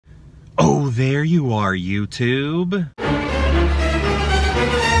Oh, there you are, YouTube.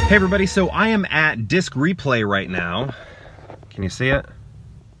 Hey everybody, so I am at Disc Replay right now. Can you see it?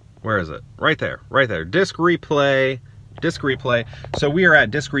 Where is it? Right there, right there. Disc Replay, Disc Replay. So we are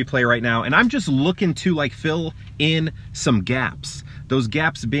at Disc Replay right now, and I'm just looking to like fill in some gaps. Those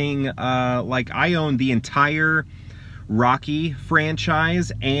gaps being like I own the entire Rocky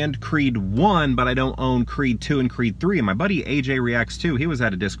franchise and Creed 1, but I don't own Creed 2 and Creed 3. And my buddy AJ Reacts 2, he was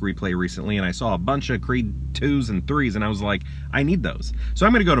at a Disc Replay recently, and I saw a bunch of Creed 2s and 3s, and I was like, I need those. So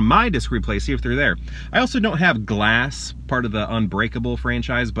I'm gonna go to my Disc Replay, see if they're there. I also don't have Glass, part of the Unbreakable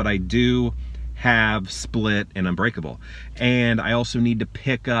franchise, but I do have Split and Unbreakable. And I also need to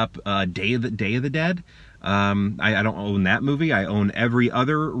pick up Day of the Dead. I don't own that movie. I own every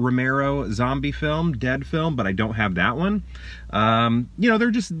other Romero zombie film, Dead film, but I don't have that one. You know, they're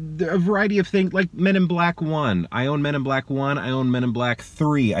just a variety of things, like Men in Black 1. I own Men in Black 1. I own Men in Black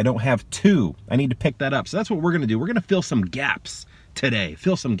 3. I don't have 2. I need to pick that up. So that's what we're going to do. We're going to fill some gaps today.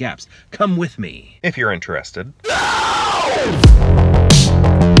 Fill some gaps. Come with me if you're interested.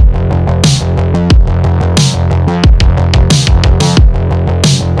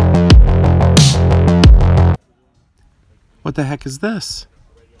 What the heck is this?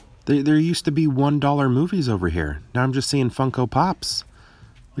 There used to be $1 movies over here. Now I'm just seeing Funko Pops.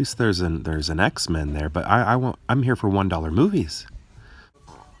 At least there's an X-Men there, but I'm here for $1 movies.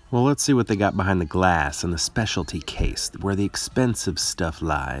 Well, let's see what they got behind the glass in the specialty case, where the expensive stuff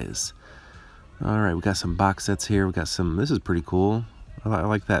lies. All right, we got some box sets here. We got some. This is pretty cool. I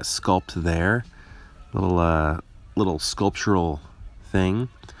like that sculpt there. Little sculptural thing.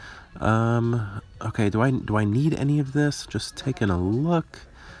 Okay, do I need any of this? Just taking a look.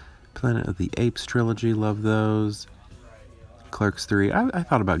 Planet of the Apes trilogy, love those. Clerks 3, I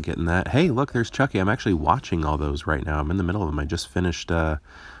thought about getting that. Hey, look, there's Chucky. I'm actually watching all those right now. I'm in the middle of them. I just finished,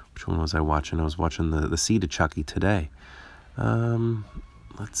 which one was I watching? I was watching the Seed of Chucky today.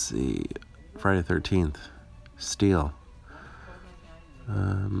 Let's see. Friday the 13th. Steel.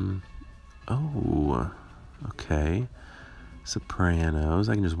 Oh, okay. Sopranos.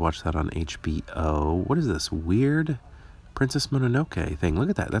 I can just watch that on HBO. What is this weird Princess Mononoke thing? Look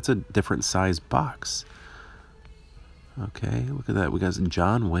at that. That's a different size box. Okay, look at that. We got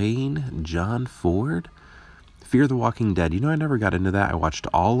John Wayne, John Ford, Fear the Walking Dead. You know, I never got into that. I watched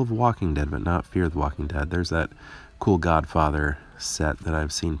all of Walking Dead, but not Fear the Walking Dead. There's that cool Godfather set that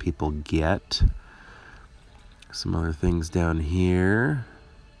I've seen people get. Some other things down here.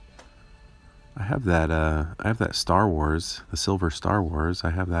 I have that Star Wars, the Silver Star Wars. I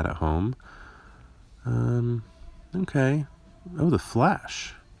have that at home. Okay. Oh, the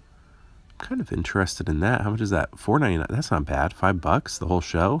Flash. I'm kind of interested in that. How much is that? $4.99. That's not bad. $5, the whole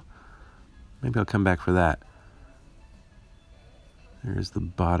show. Maybe I'll come back for that. There's the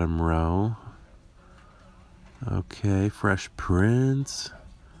bottom row. Okay, Fresh Prince.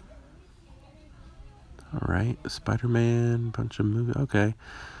 All right, Spider-Man, bunch of movies. Okay.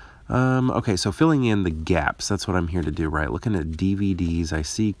 Okay, so filling in the gaps, that's what I'm here to do, right? Looking at DVDs, I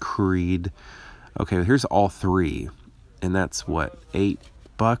see Creed. Okay, here's all 3, and that's, what,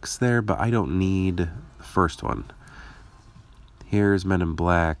 $8 there? But I don't need the first one. Here's Men in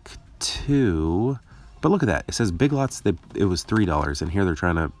Black 2. But look at that. It says Big Lots, it was $3, and here they're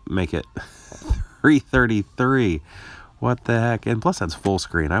trying to make it $3.33. What the heck? And plus, that's full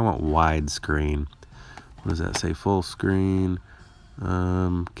screen. I want widescreen. What does that say? Full screen.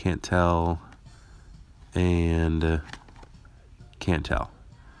 Can't tell, and can't tell.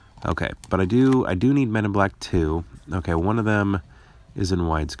 Okay, but I do need Men in Black 2. Okay, one of them is in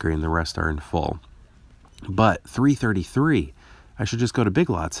widescreen, the rest are in full. But $3.33. I should just go to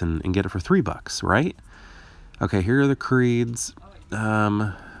Big Lots and get it for $3, right? Okay, here are the Creeds.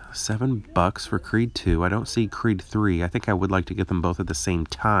 $7 for Creed 2. I don't see Creed 3. I think I would like to get them both at the same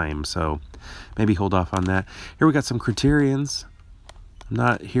time, so maybe hold off on that. Here we got some Criterions. I'm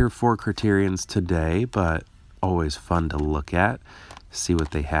not here for Criterions today, but always fun to look at, see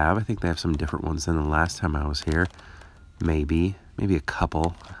what they have. I think they have some different ones than the last time I was here. Maybe a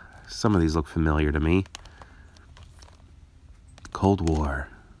couple. Some of these look familiar to me. Cold War.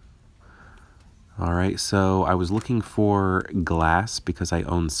 All right, so I was looking for Glass because I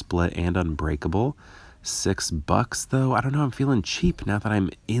own Split and Unbreakable. $6 though. I don't know, I'm feeling cheap now that I'm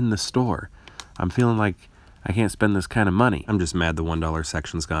in the store. I'm feeling like I can't spend this kind of money. I'm just mad the $1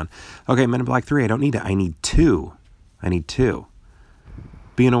 section's gone. Okay, Men in Black 3, I don't need it. I need 2. I need 2.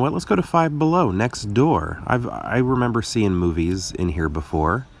 But you know what? Let's go to Five Below, next door. I remember seeing movies in here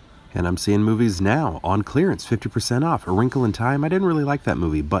before, and I'm seeing movies now on clearance, 50% off. A Wrinkle in Time, I didn't really like that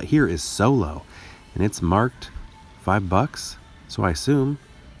movie, but here is Solo, and it's marked $5, so I assume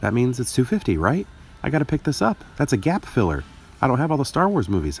That means it's $2.50, right? I gotta pick this up. That's a gap filler. I don't have all the Star Wars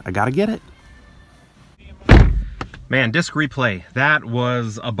movies. I gotta get it. Man, Disc Replay, that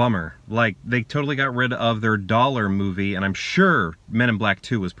was a bummer. Like, they totally got rid of their dollar movie, and I'm sure Men in Black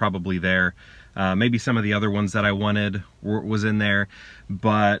 2 was probably there. Maybe some of the other ones that I wanted was in there.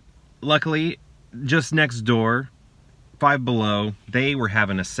 But luckily, just next door, Five Below, they were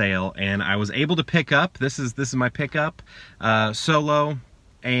having a sale, and I was able to pick up, this is my pickup, Solo,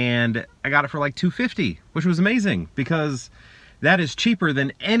 and I got it for like $2.50, which was amazing, because that is cheaper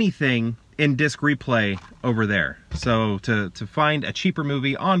than anything in Disc Replay over there. So to find a cheaper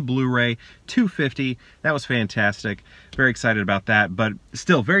movie on Blu-ray, $2.50, that was fantastic. Very excited about that, but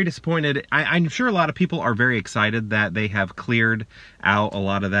still very disappointed. I'm sure a lot of people are very excited that they have cleared out a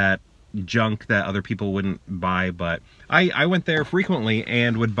lot of that junk that other people wouldn't buy, but I went there frequently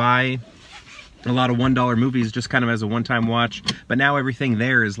and would buy a lot of $1 movies just kind of as a one-time watch, but now everything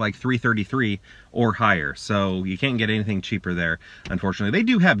there is like $3.33 or higher, so you can't get anything cheaper there, unfortunately. They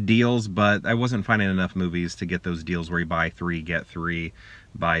do have deals, but I wasn't finding enough movies to get those deals where you buy 3, get 3,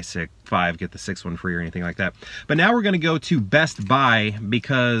 buy 5, get the 6th one free or anything like that. But now we're going to go to Best Buy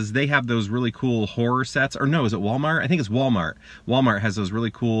because they have those really cool horror sets. Or no, is it Walmart? I think it's Walmart. Walmart has those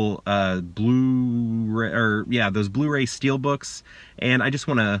really cool those Blu-ray Steelbooks, and I just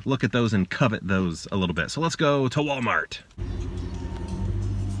want to look at those and covet those a little bit. So let's go to Walmart.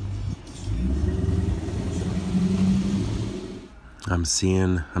 I'm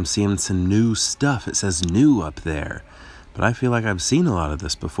seeing some new stuff. It says new up there. But I feel like I've seen a lot of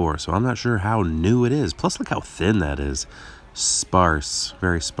this before, so I'm not sure how new it is. Plus, look how thin that is. Sparse,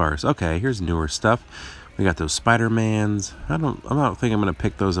 very sparse. Okay, here's newer stuff. We got those Spider-Mans. I don't think I'm going to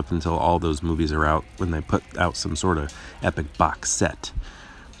pick those up until all those movies are out, when they put out some sort of epic box set.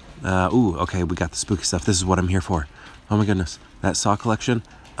 Ooh, okay, we got the spooky stuff. This is what I'm here for. Oh my goodness, that Saw collection.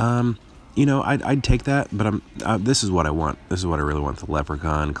 You know, I'd take that, but this is what I want. This is what I really want, the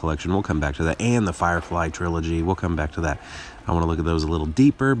Leprechaun collection. We'll come back to that, and the Firefly trilogy. We'll come back to that. I want to look at those a little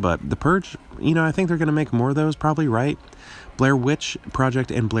deeper, but The Purge, you know, I think they're going to make more of those, probably, right? Blair Witch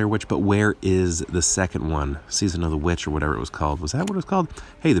Project and Blair Witch, but where is the second one? Season of the Witch, or whatever it was called. Was that what it was called?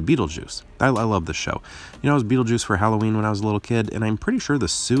 Hey, the Beetlejuice. I love this show. You know, I was Beetlejuice for Halloween when I was a little kid, and I'm pretty sure the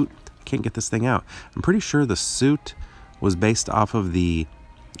suit, I can't get this thing out. I'm pretty sure the suit was based off of the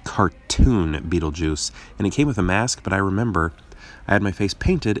cartoon Beetlejuice, and it came with a mask, but I remember I had my face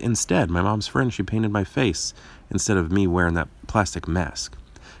painted instead. My mom's friend, she painted my face instead of me wearing that plastic mask.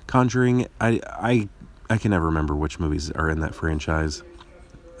 Conjuring, I can never remember which movies are in that franchise.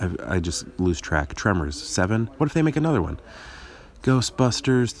 I just lose track. Tremors, 7. What if they make another one?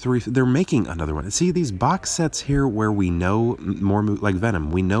 Ghostbusters 3. They're making another one. See, these box sets here where we know more, like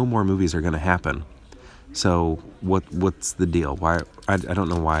Venom, we know more movies are going to happen. So what's the deal? Why I don't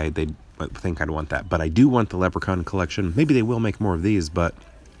know why they think I'd want that, but I do want the Leprechaun collection. Maybe they will make more of these, but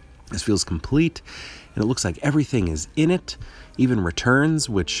this feels complete, and it looks like everything is in it. Even Returns,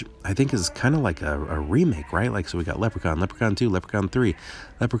 which I think is kind of like a remake, right? Like, so we got Leprechaun, Leprechaun 2, Leprechaun 3,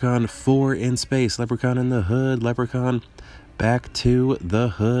 Leprechaun 4 in space, Leprechaun in the Hood, Leprechaun Back to the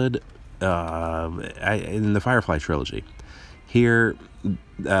Hood, in the Firefly trilogy. Here,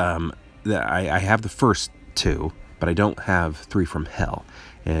 I have the first 2, but I don't have 3 from Hell.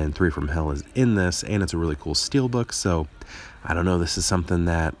 And 3 from Hell is in this, and it's a really cool steelbook, so I don't know, this is something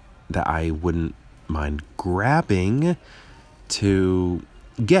that I wouldn't mind grabbing to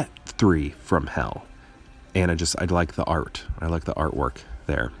get 3 from Hell. And I like the art. I like the artwork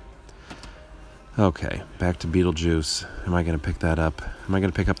there. Okay, back to Beetlejuice. Am I going to pick that up? Am I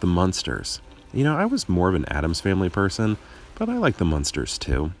going to pick up the Munsters? You know, I was more of an Addams Family person, but I like the Munsters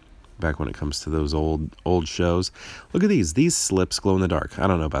too. Back when it comes to those old shows. Look at these slips glow in the dark. I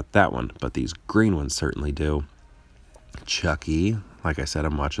don't know about that one, but these green ones certainly do. Chucky, like I said,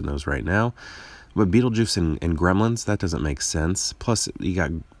 I'm watching those right now. But Beetlejuice and Gremlins, that doesn't make sense. Plus, you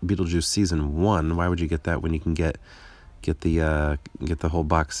got Beetlejuice season 1. Why would you get that when you can get the whole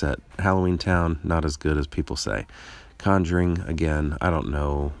box set? Halloween Town, not as good as people say. Conjuring, again, I don't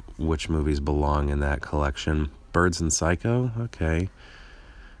know which movies belong in that collection. Birds and Psycho, okay.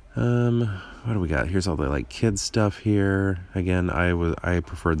 What do we got? Here's all the like kids stuff here. Again, I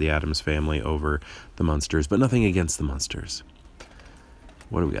preferred the Addams Family over the Munsters, but nothing against the Munsters.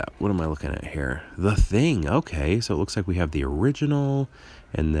 What do we got? What am I looking at here? The Thing. Okay, so it looks like we have the original,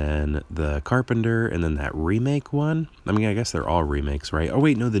 and then the Carpenter, and then that remake one. I mean, I guess they're all remakes, right? Oh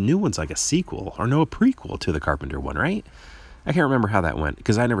wait, no, the new one's like a sequel, or no, a prequel to the Carpenter one, right? I can't remember how that went,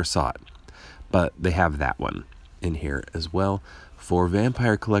 because I never saw it. But they have that one in here as well. For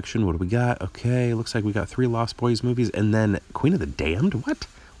Vampire Collection, what do we got? Okay, looks like we got 3 Lost Boys movies, and then Queen of the Damned? What?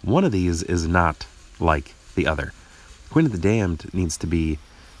 one of these is not like the other. Queen of the Damned needs to be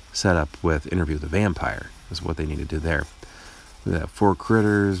set up with Interview with the Vampire, is what they need to do there. We got 4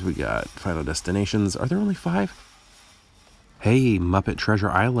 Critters, we got Final Destinations. Are there only 5? Hey, Muppet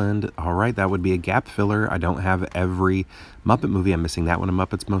Treasure Island. All right, that would be a gap filler. I don't have every Muppet movie. I'm missing that one of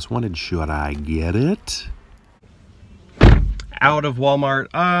Muppets Most Wanted. Should I get it? Out of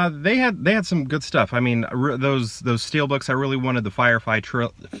Walmart, they had some good stuff. I mean, those Steelbooks. I really wanted the Firefly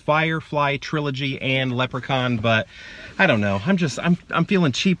trilogy and Leprechaun, but I don't know. I'm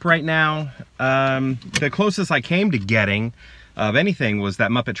feeling cheap right now. The closest I came to getting of anything was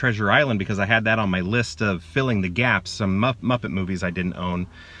that Muppet Treasure Island, because I had that on my list of filling the gaps. Some Muppet movies I didn't own,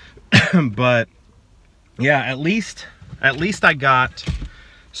 but yeah, at least I got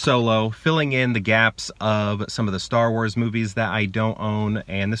Solo, filling in the gaps of some of the Star Wars movies that I don't own,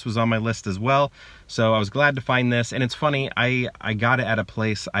 and this was on my list as well, so I was glad to find this. And it's funny, I got it at a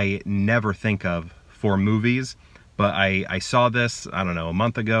place I never think of for movies, but I saw this, I don't know, a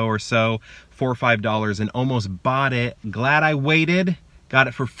month ago or so, $4 or $5, and almost bought it. Glad I waited, got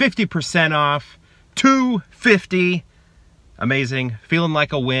it for 50% off, $2.50. Amazing, feeling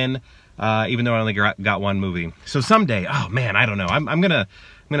like a win, even though I only got one movie. So someday, oh man, I don't know, I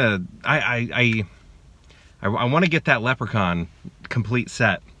want to get that Leprechaun complete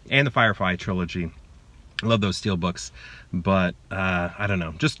set and the Firefly trilogy. I love those Steelbooks, but I don't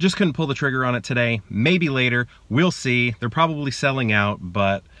know. Just couldn't pull the trigger on it today. Maybe later. We'll see. They're probably selling out,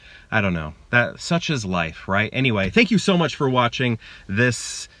 but I don't know. Such is life, right? Anyway, thank you so much for watching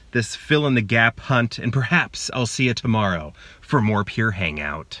this fill in the gap hunt, and perhaps I'll see you tomorrow for more Pure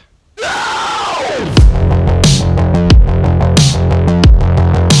Hangout. No!